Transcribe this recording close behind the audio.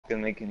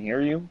and they can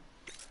hear you,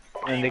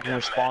 and they can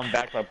respond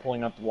back by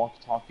pulling out the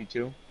walkie-talkie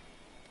too.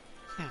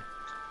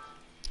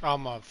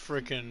 I'm a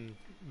freaking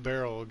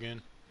barrel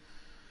again.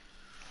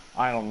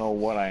 I don't know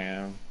what I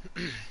am.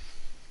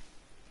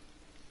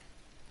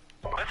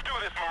 Let's do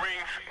this,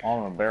 Marines.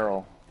 I'm a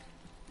barrel.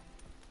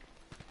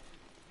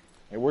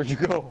 Hey, where'd you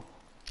go?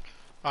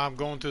 I'm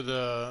going to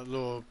the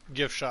little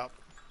gift shop.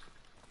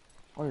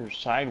 Oh, you're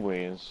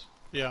sideways.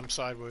 Yeah, I'm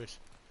sideways.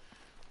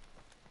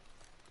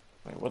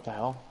 Wait, what the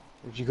hell?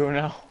 Where'd you go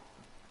now?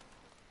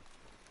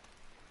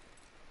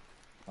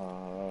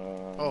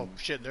 Oh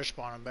shit, they're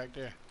spawning back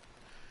there.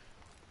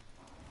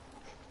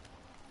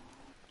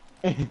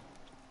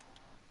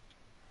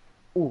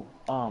 Ooh,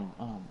 I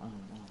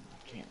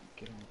can't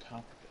get on top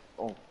of it.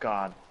 Oh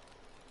God.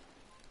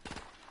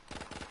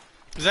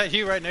 Is that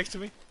you right next to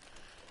me?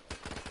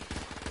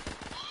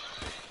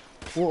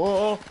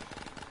 Whoa!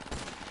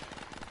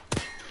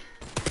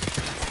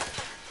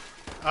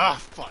 Ah,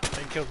 fuck,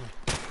 they killed me.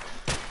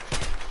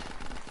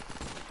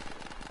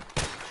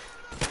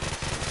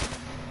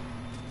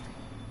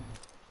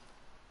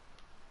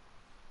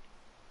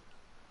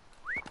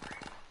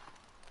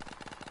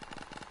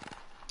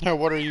 Now,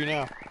 what are you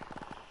now?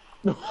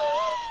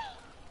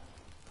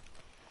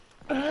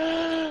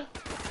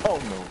 Oh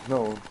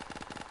no.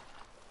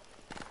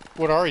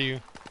 What are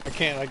you? I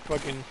can't, like,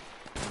 fucking...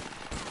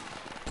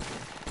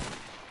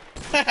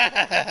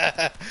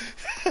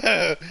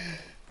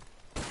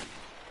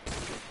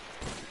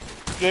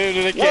 Dude,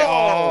 they can't...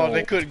 Whoa! Oh,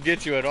 they couldn't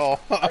get you at all.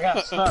 I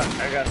got stuck.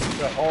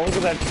 Oh, look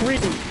at that tree!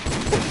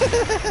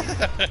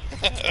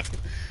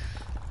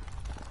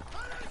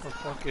 A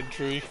fucking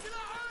tree.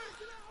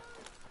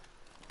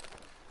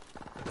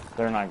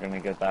 They're not gonna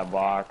get that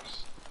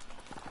box.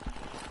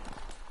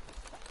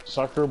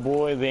 Sucker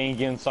boy, they ain't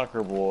getting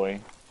sucker boy.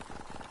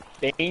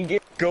 They ain't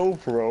get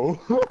GoPro.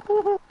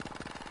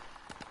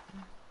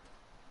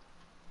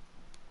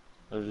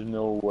 There's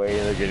no way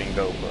they're getting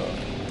GoPro.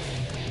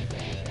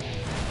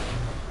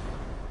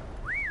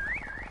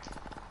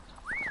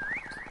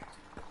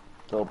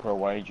 GoPro,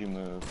 why did you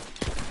move?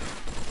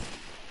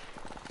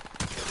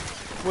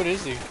 What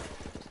is he?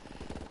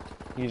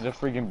 He's a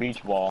freaking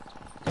beach ball.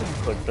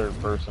 Click third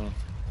person.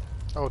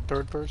 Oh,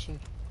 third person?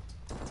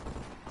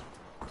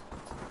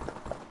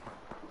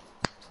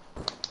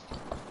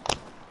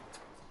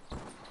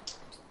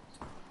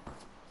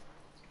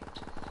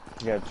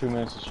 You got 2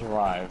 minutes to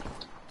survive.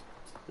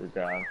 Good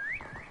God.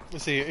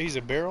 Let's see, he's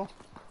a barrel?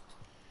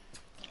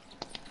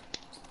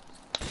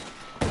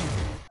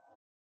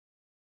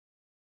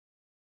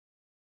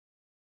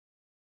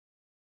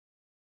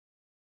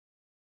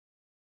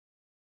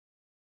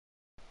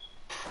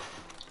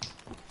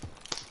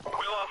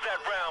 We lost that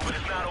round, but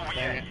it's not over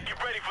yet.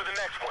 Get ready for the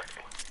next one.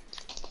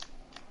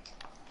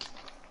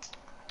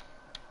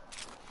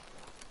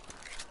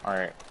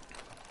 Alright.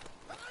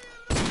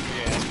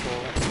 Yeah, that's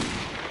cool.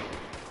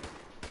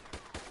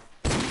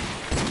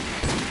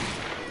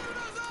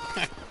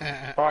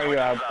 Probably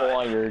gotta pull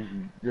out your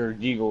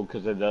deagle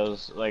because it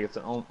does, like, it's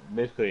an,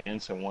 basically an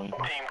instant one. Team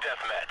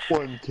deathmatch.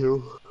 1,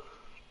 2.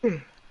 Let's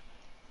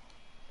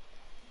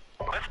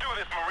do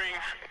this,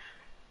 Marines.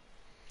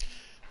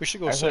 We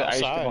should go sit I used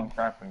to go outside. on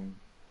crafting.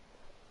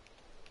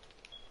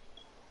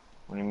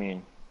 What do you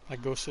mean?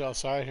 Like, go sit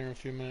outside here in a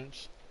few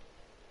minutes.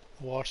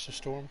 Watch the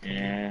storm come in.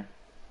 Yeah.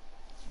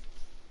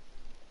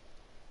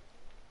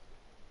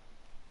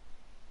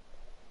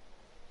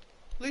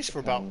 At least for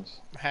about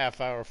a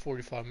half hour,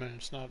 45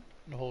 minutes, not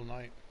the whole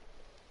night.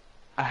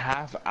 A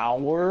half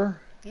hour?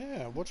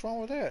 Yeah, what's wrong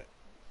with that?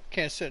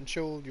 Can't sit and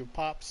chill with your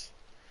pops?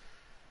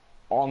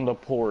 On the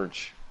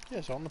porch.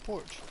 Yes, on the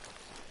porch.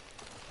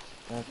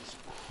 That's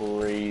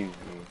crazy.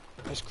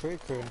 That's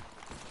cray-cray.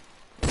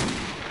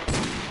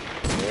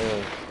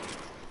 Yeah.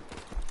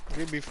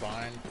 You'll be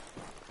fine.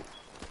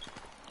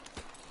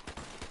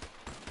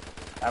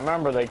 I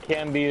remember they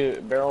can be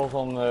barrels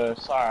on the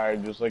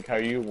side, just like how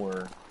you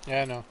were.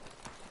 Yeah, I know.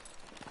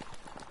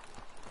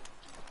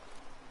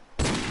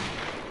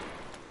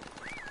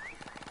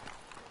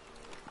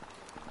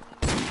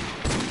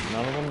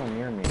 None of them are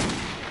near me.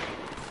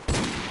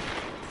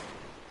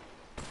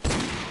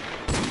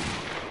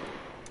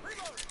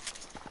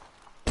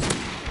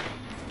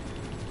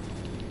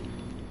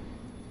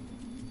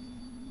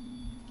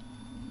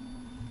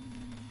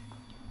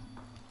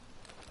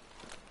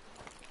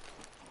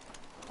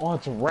 Oh,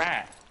 it's a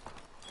rat.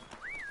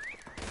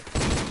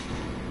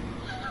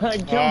 I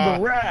killed the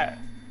rat.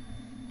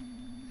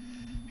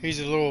 He's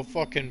a little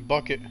fucking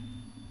bucket.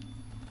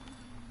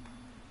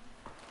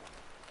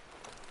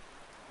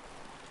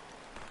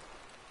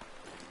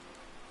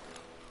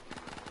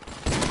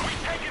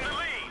 Taking the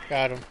lead.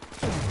 Got him.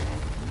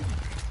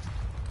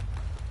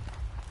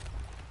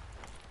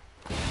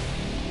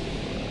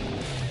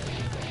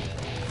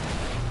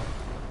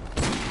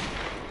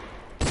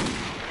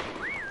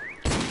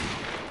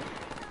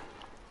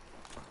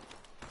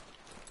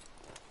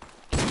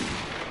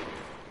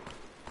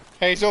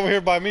 Hey, he's over here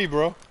by me,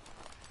 bro.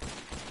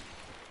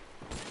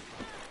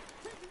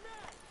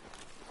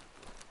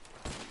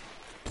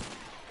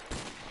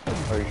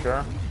 Are you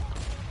sure?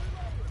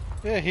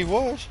 Yeah, he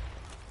was.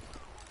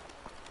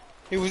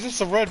 He was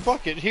just a red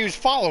bucket. He was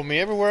following me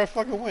everywhere I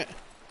fucking went.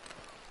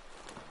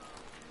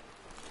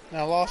 And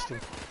I lost him.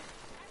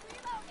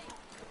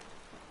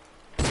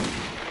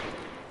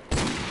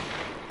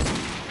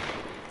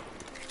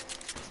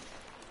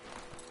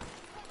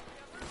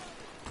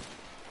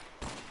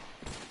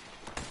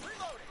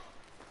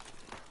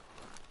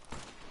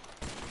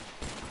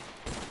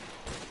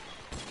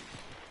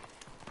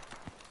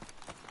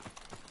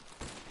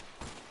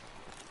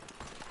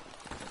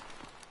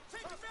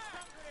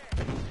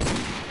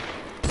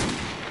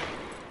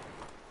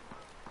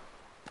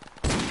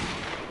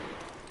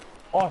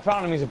 Oh, I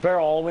found him. He's a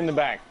barrel all the way in the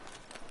back.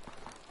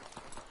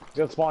 He's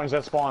at spawn. He's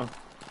at spawn.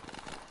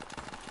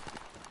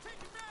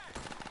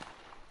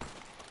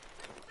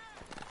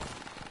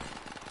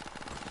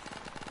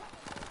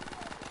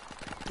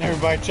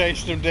 Everybody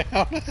chased him down. Good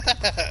job,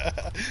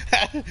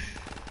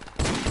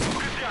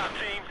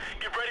 team.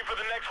 Get ready for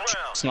the next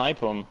round. Snipe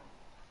him.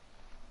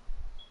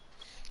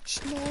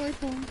 Snipe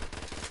him.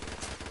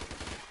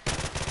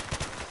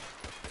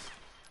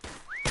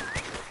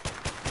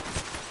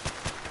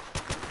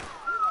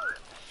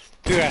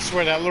 Dude, I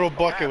swear that little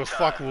bucket was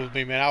fucking with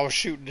me, man. I was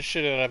shooting the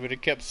shit out of it.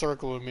 It kept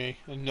circling me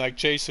and like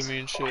chasing me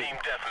and shit. Team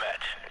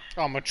deathmatch.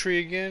 Oh, I'm a tree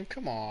again?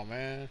 Come on,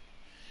 man.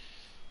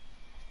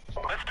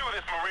 Let's do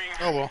this, Marines.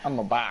 Oh well. I'm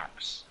a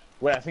box.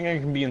 Wait, I think I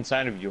can be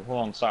inside of you.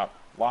 Hold on, stop.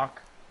 Lock.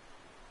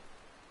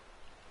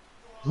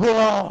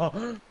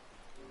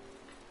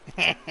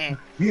 Hey,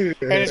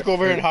 let's go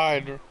over here and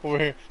hide. Over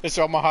here. I'm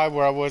gonna hide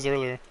where I was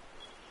earlier.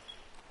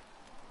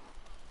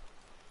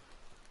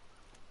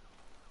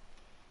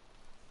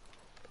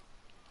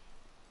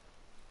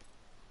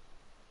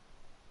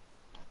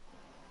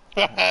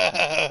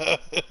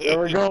 There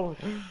we go.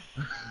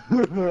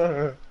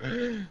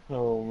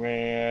 Oh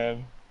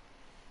man.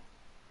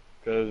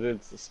 Cause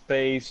it's a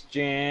Space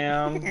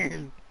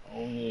Jam.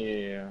 Oh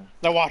yeah.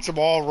 Now watch them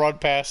all run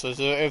past us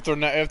if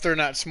they're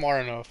not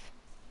smart enough.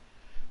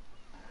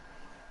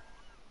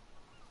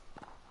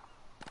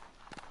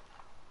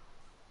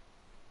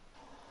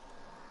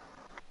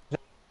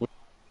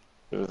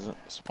 It was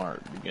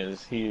smart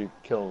because he's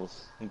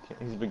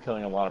been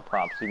killing a lot of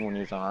props even when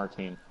he's on our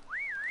team.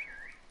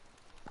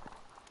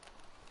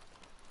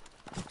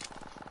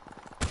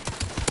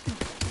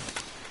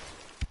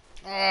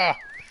 Ah.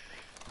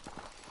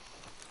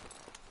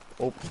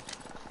 Oh.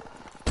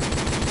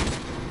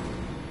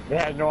 They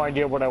had no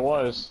idea what I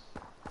was.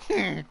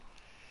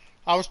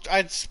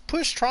 I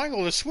pushed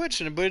triangle to switch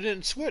it, but it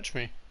didn't switch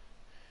me.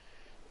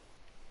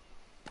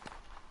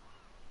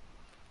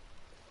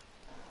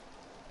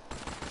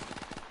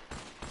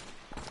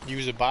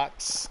 Use a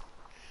box.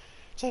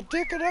 It's a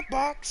dick in a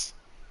box.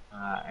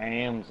 I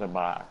am the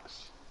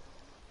box.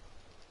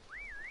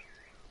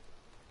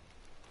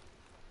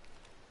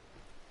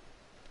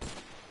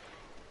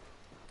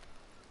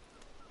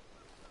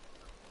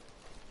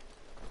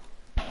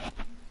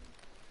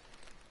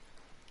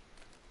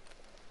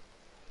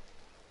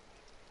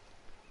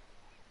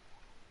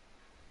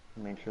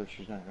 Make sure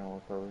she's not gonna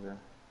look over here.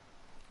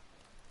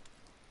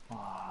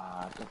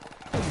 Ah,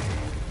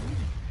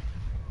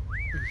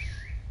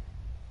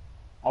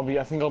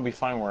 I think I'll be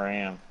fine where I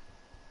am.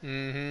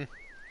 Mm-hmm.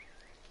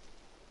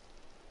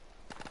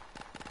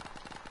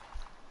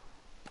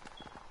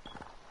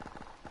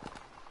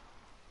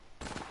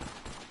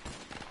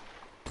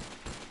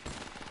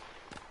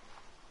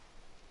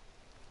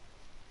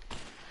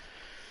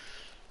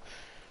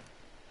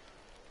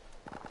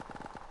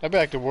 That'd be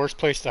like the worst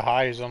place to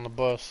hide is on the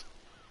bus.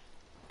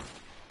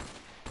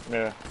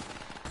 Yeah.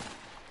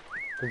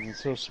 Because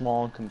it's so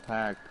small and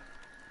compact.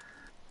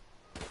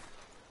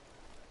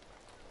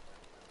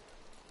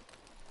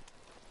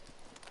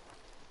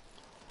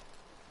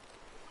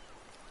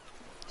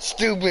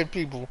 Stupid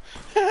people.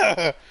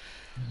 Oh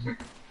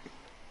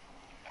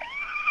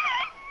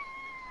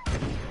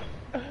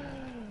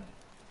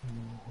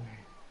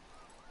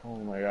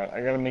my god,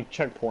 I gotta make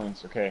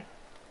checkpoints, okay.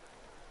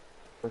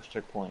 First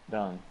checkpoint,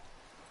 done.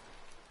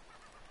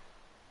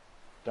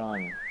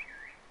 Done.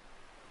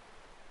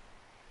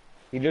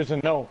 He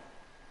doesn't know.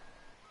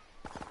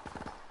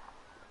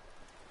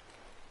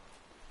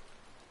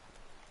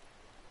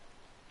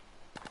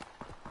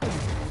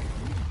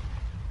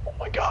 Oh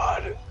my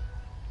god.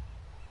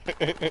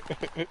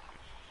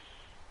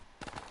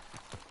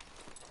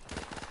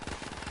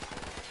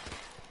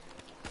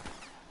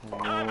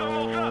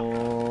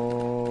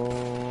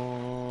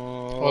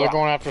 Oh, they're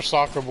going after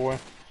Soccer Boy.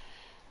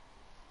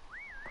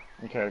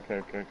 Okay.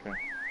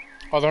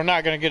 Oh, they're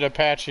not gonna get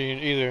Apache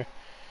either.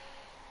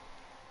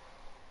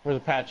 Where's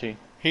Apache?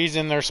 He's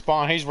in their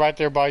spawn. He's right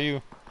there by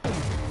you.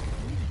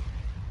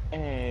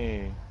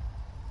 Hey.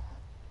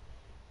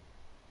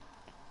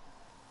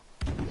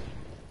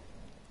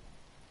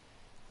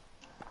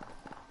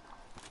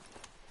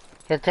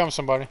 Here comes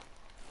somebody.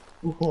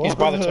 He's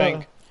by the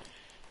tank.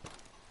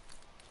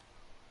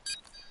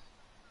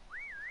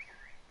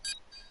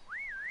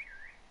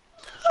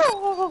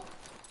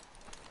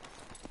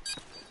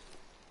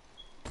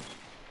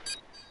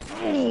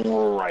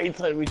 Right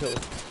side of each other.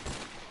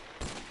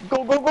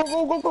 Go, go, go,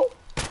 go, go, go!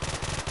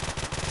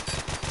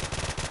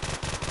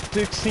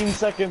 16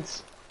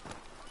 seconds.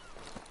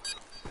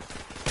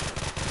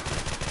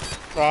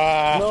 No!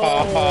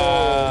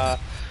 Ah,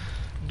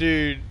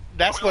 dude,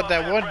 that's what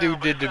that one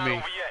dude did to me.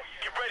 Get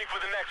ready for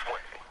the next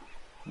one.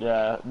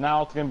 Yeah,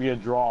 now it's gonna be a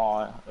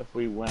draw if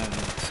we win.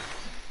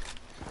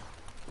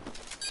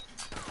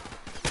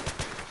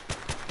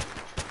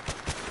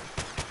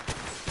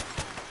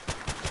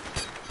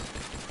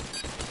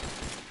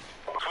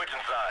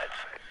 Switching sides.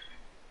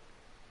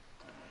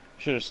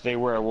 Should have stayed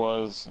where I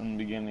was in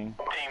the beginning.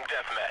 Team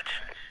deathmatch.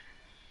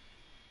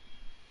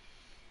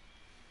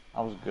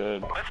 I was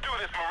good. Let's do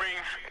this, Marines.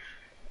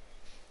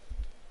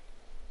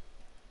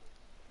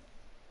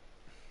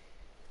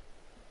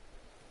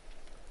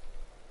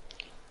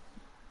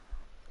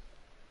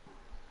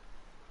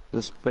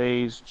 The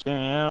Space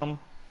Jam.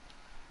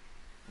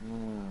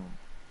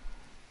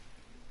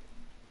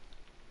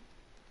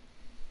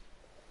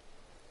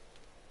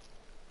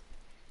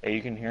 Hey,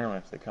 you can hear them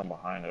if they come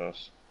behind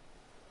us.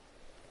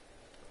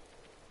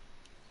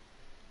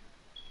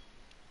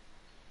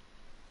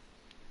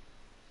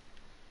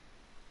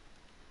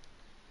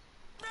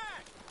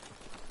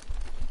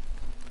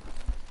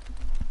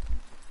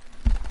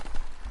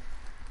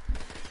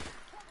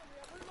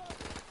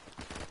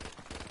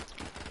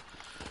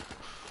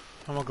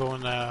 I'm gonna go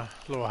in the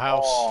little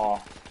house.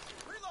 Oh,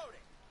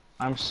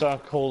 I'm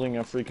stuck holding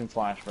a freaking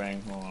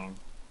flashbang. Hold on.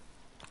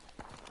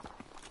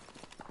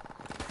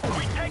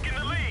 We taking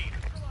the lead.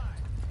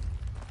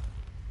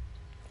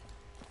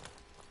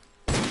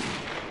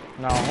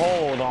 Now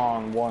hold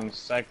on 1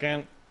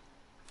 second.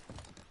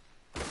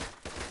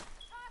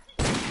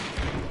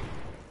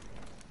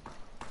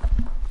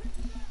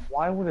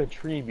 Why would a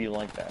tree be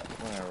like that?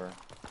 Whatever.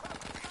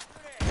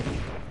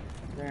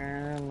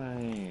 Damn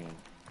it.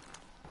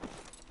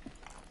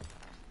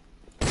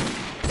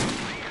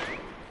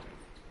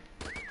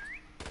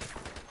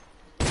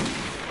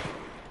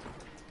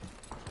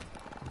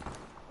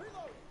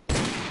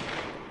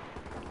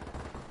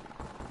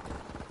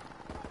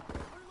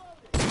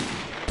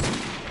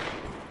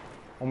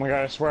 Oh my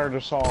god, I swear I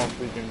just saw if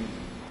we can.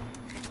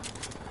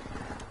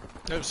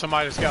 Nope,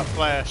 somebody just got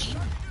flashed.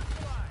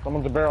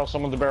 Someone's a barrel,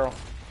 someone's a barrel.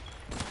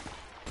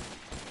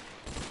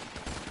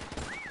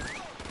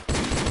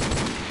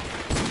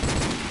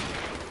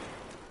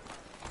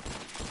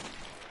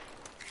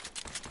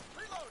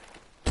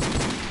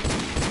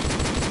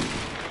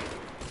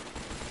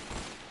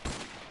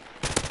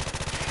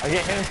 I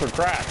get hit for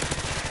crack.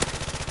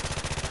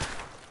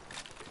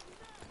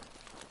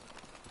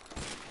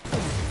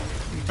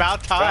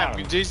 About time.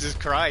 Bam. Jesus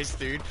Christ,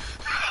 dude.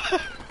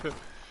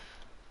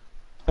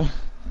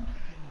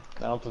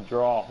 Now to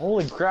draw.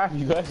 Holy crap,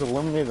 you guys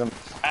eliminated them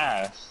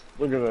fast.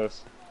 Look at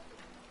this.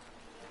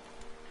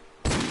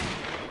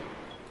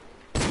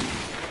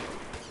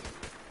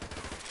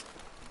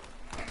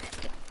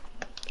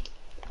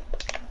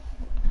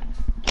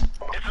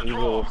 It's a These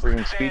little draw.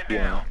 freaking Stand speedy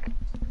down. one.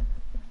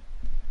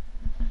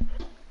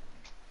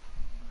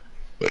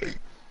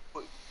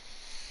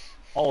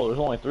 Oh, there's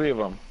only 3 of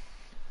them.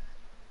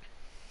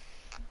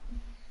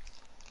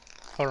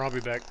 Hold on, I'll be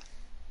back.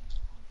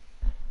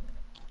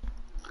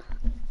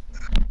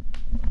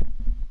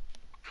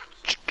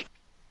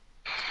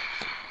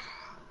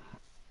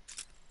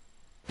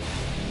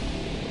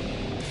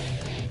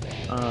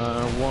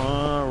 I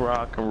want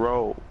rock and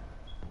roll.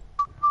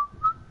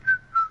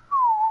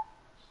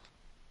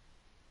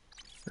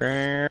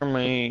 Hear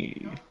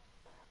me.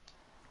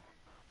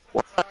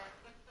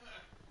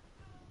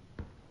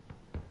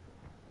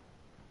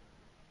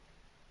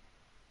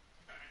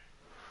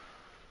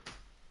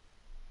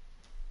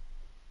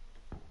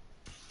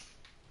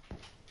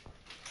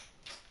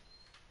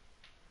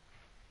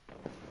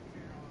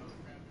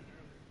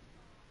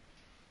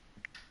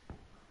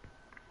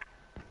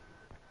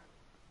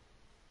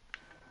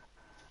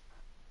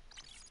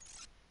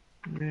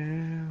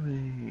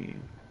 Really?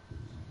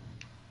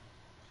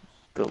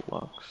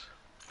 Deluxe.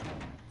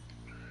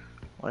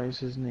 Why is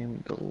his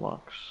name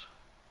Deluxe?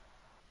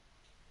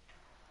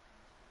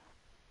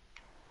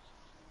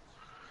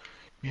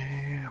 Yeah,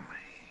 man.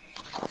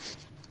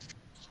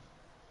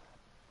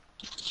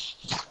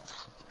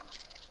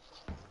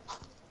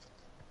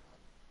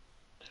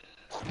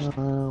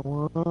 I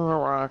wanna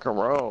rock and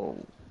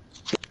roll.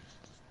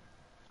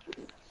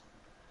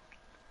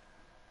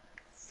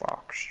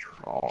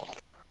 Foxtrot.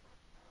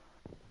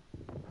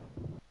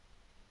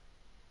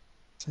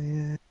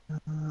 Say I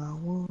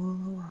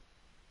wanna rock.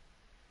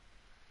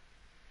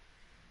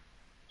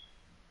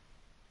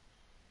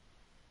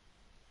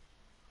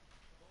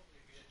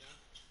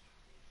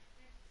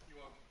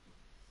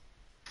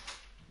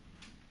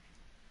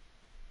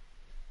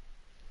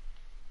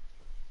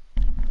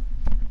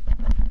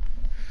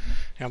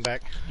 I'm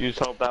back. You just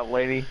help that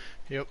lady.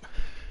 Yep.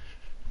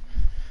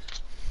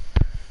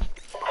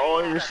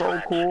 Oh, you're so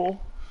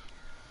cool.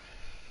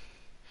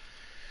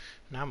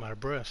 Now I'm out of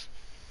breath.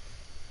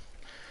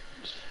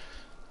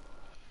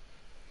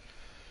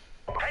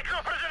 Take no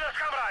prisoners,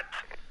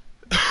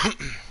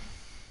 comrades.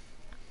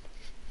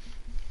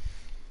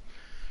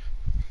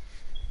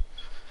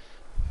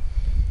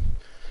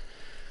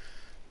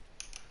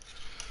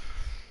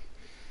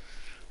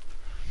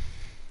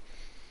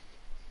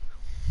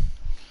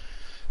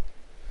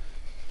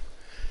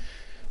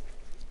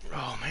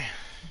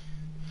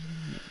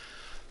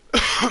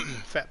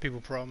 Fat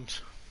people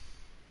problems.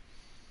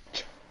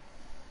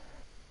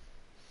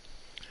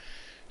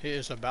 It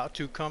is about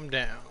to come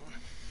down.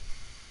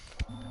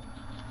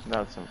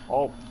 Got some.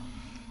 Oh,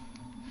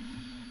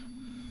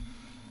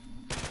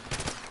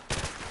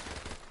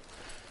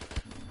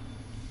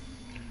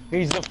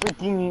 he's the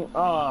freaking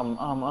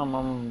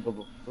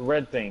the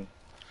red thing.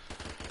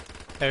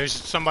 There's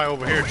somebody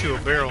over here too, a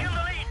barrel.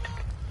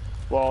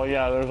 Well,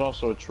 yeah, there's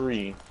also a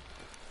tree.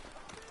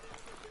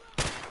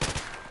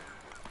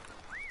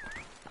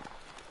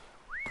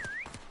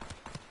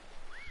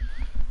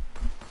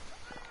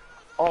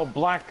 Oh,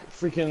 black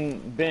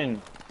freaking bin.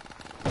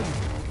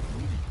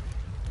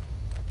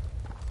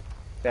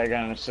 Yeah, I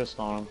got an assist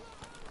on him.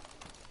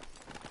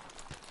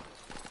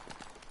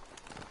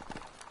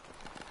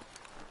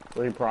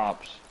 Three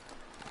props.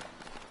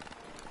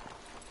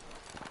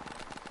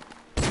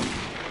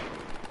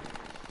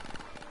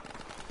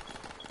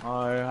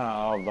 I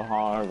have the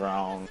high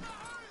ground.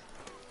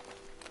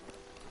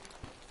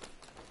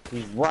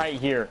 He's right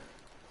here.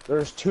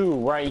 There's two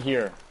right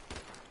here.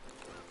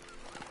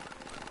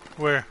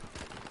 Where?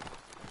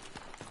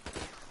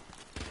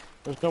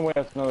 There's no way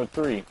that's another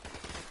three.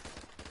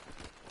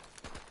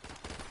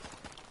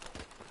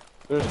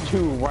 There's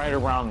two right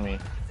around me.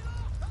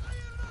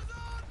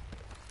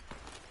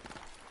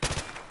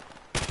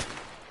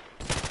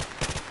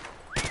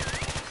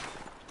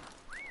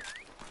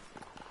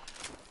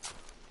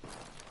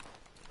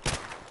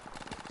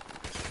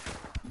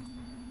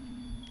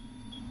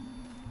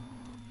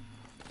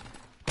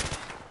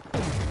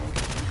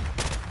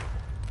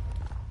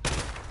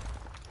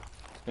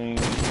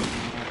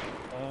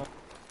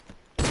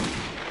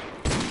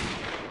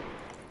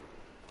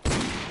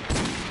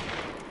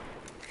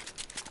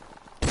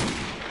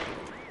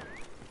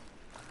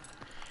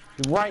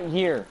 Right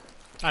here.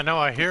 I know,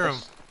 I hear him.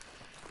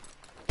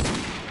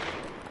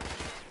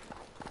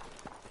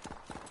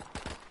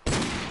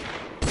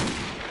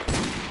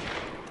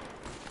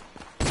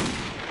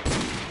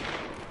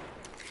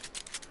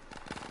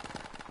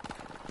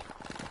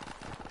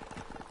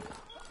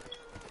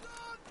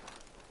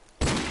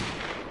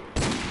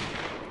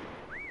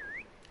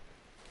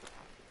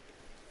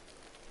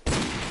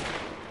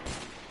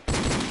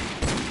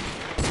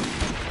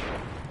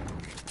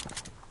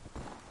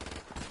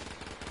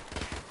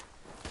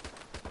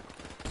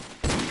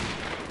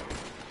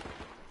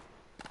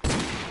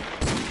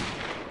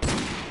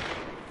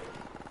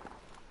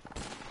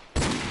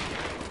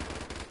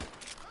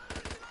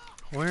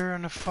 Where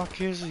in the fuck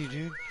is he,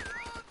 dude?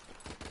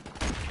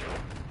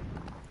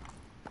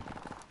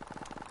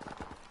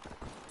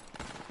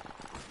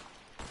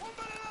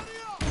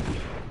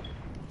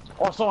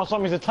 Oh,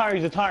 someone, he's a tire,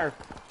 he's a tire.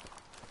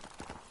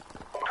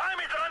 Time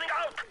is running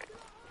out.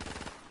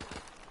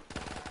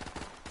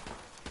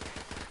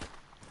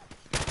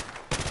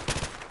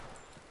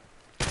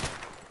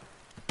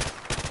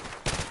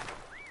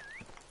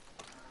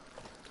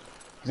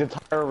 He's a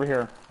tire over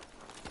here.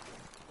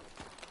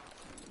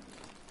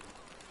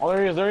 Oh,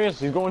 there he is, there he is.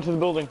 He's going to the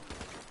building.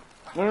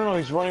 No,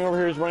 he's running over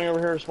here,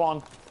 to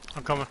spawn.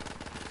 I'm coming.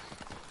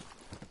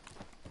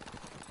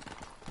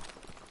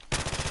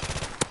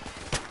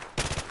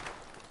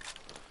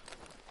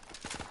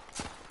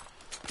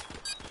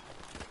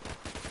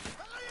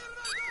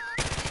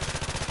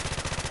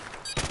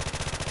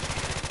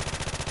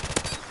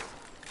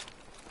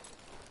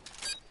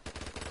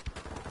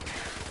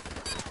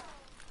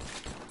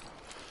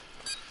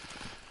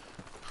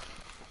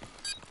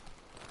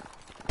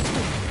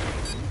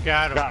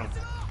 Got him. Got him.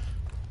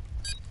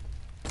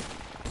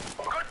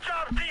 Good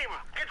job, team.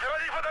 Get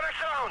ready for the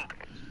next round.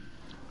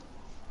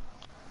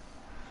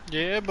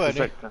 Yeah,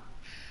 buddy.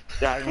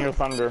 Yeah, I hear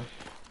thunder.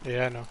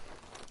 Yeah, I know.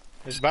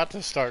 It's about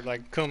to start,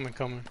 like, coming.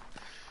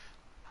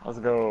 Let's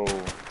go.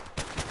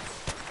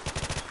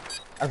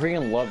 I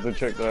freaking love the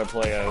chick that I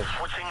play as.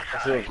 Switching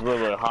She looks sides.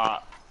 really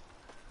hot.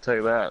 Tell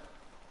you that.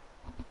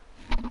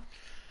 Team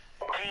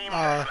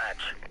deathmatch.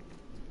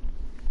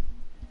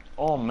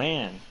 Oh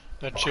man.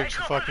 That chick's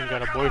fucking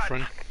got a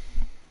boyfriend.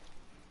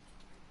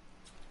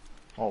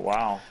 Oh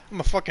wow. I'm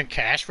a fucking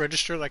cash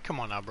register, like, come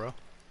on now, bro.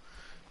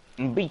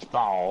 Beach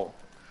ball.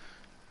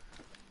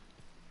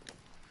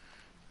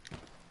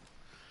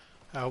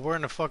 Where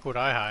in the fuck would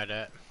I hide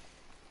at?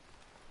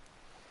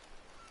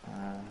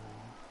 I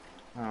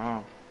don't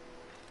know.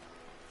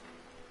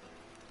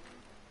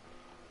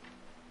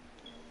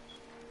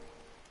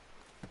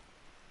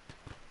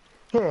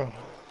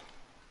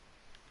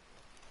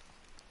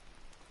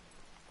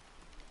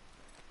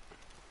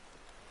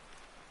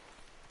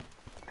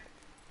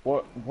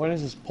 Where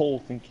does this pole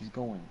think he's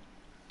going?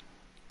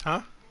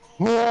 Huh?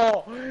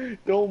 Oh,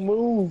 don't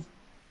move.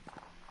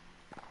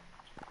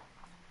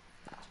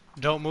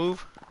 Don't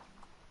move?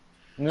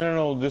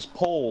 No, this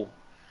pole.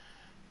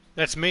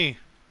 That's me.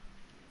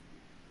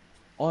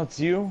 Oh, it's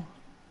you?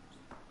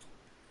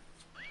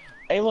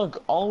 Hey,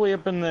 look, all the way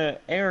up in the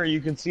air, you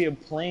can see a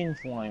plane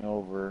flying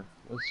over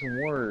with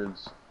some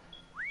words.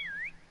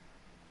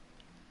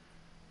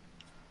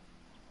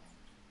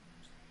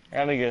 I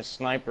gotta get a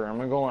sniper.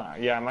 I'm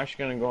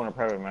actually gonna go in a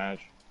private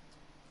match.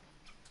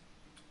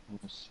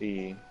 Let's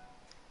see.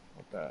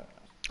 What that?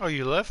 Oh,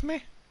 you left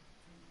me?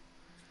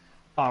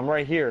 Oh, I'm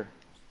right here.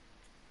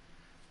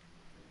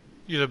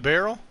 You the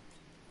barrel?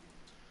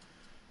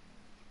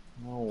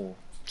 No.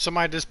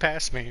 Somebody just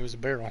passed me. It was a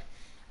barrel.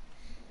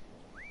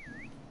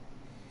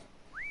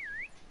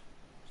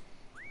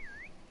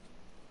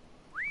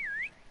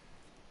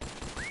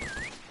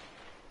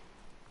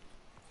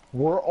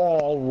 We're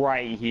all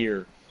right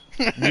here.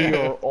 We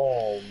are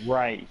all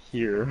right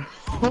here.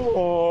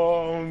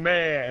 Oh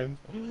man!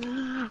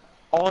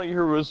 All I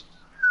hear was,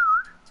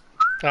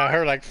 I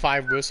heard like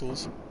 5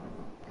 whistles.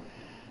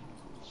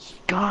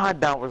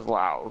 God, that was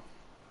loud.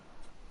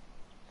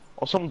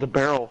 Oh, something with the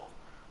barrel.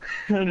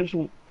 I just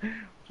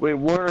wait.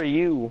 Where are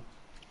you?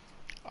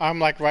 I'm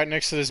like right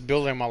next to this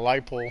building, my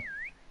light pole.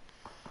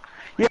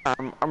 Yeah,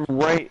 I'm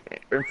right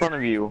in front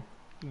of you.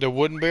 The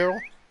wooden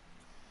barrel?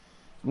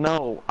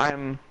 No,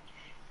 I'm.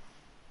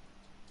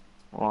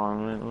 Hold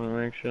on, let me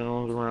make sure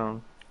no one's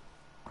around.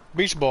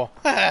 Beach ball.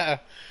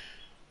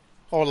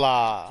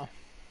 Hola.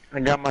 I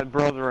got my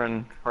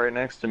brethren right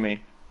next to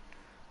me.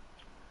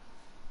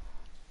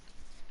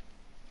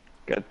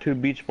 Got 2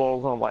 beach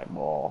balls and a light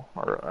ball,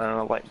 or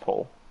a light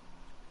pole.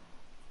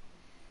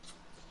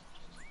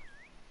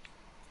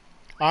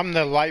 I'm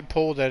the light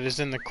pole that is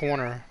in the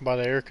corner by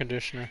the air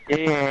conditioner.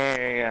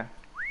 Yeah.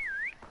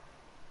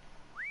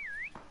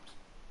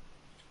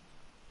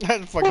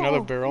 That's like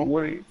another barrel.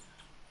 What are you?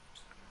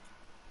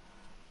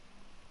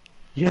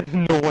 You have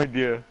no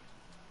idea.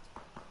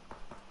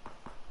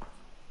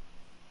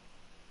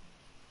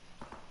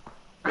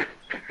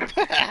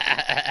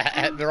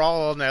 They're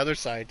all on the other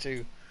side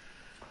too.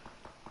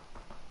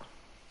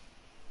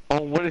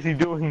 Oh, what is he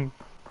doing?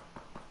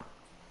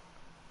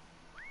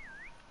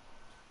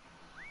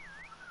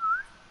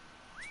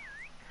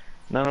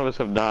 None of us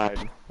have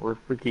died. We're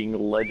freaking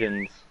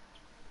legends.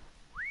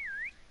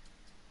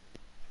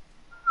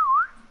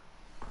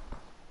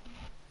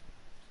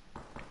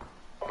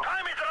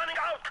 Time is running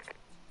out.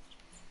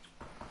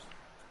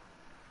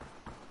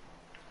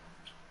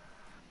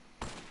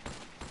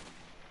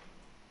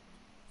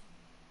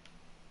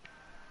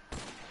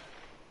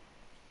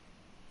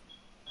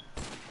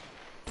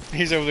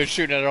 He's over there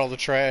shooting at all the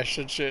trash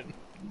and shit.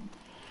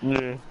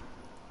 Yeah.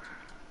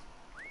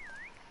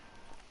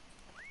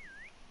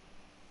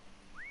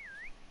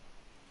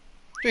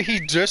 Dude, he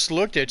just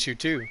looked at you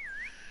too.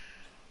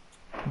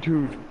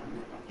 Dude,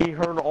 he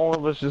heard all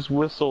of us just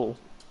whistle.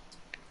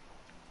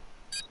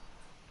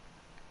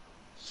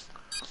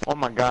 Oh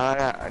my god,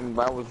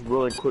 that was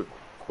really quick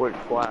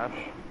flash.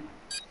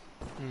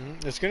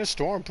 It's gonna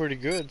storm pretty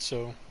good,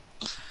 so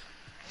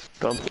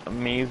That's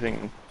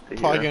amazing to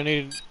probably hear. gonna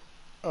need.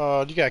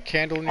 You got a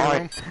candle in your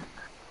room?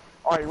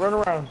 Alright, run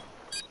around.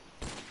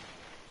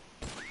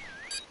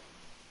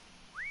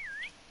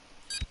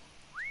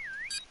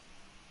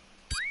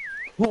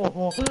 No.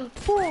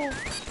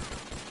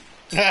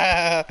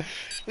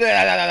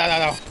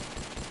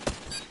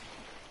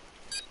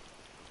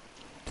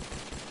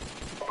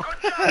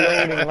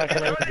 Floating like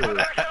an angel.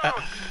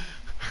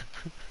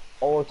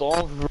 Oh, it's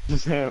all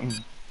versus him.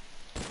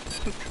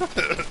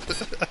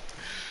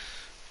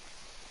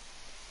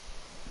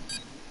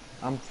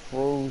 I'm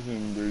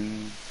frozen,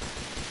 dude.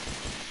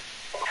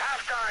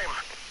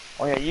 Halftime.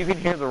 Oh yeah, you can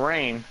hear the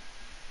rain.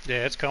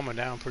 Yeah, it's coming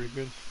down pretty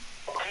good.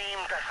 Team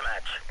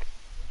deathmatch.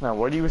 Now,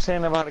 what you were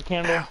saying about a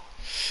candle?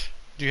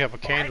 Do you have a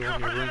candle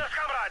in your room?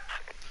 Comrades.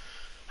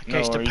 In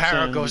case the are you power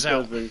saying goes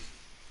because out.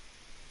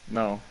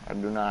 No, I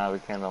do not have a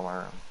candle in my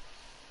room.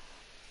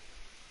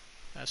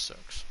 That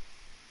sucks.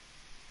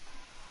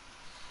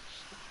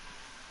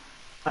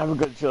 I have a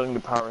good feeling the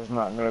power is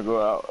not going to go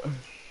out.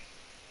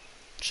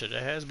 Shit,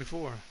 it has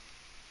before.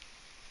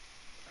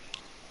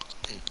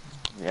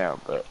 Yeah,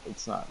 but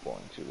it's not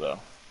going to, though.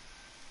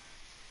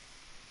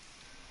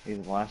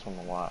 He's the last one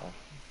alive.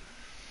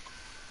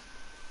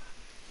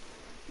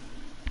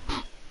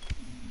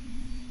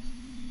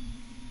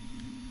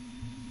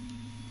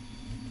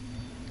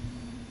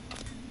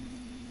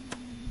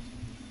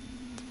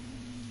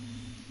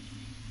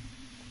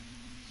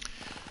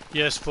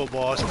 Yes,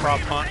 football. It's prop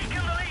hunt.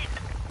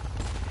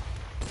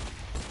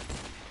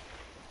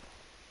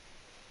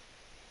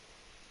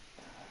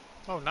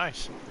 Oh,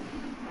 nice.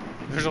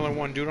 There's only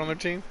one dude on their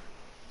team?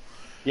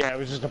 Yeah, it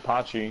was just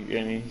Apache,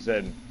 and he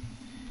said,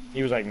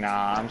 he was like,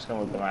 nah, I'm just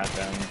going to let them at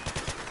them.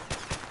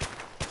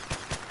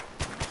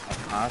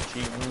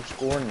 Apache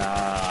underscore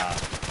nah.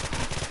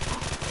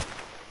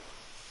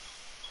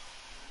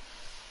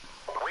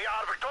 We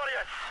are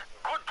victorious.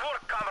 Good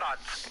work,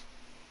 comrades.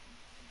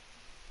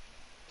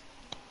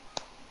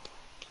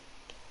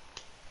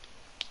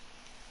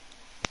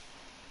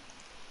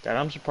 God,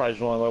 I'm surprised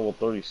you're only level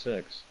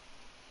 36.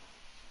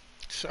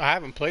 So I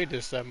haven't played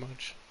this that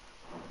much.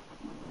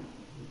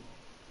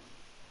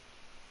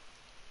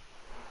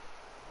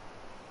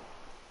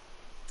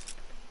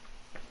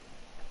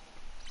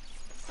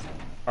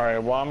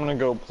 Alright, well, I'm gonna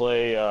go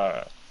play,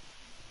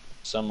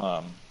 some,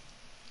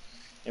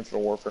 Infinite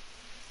Warfare.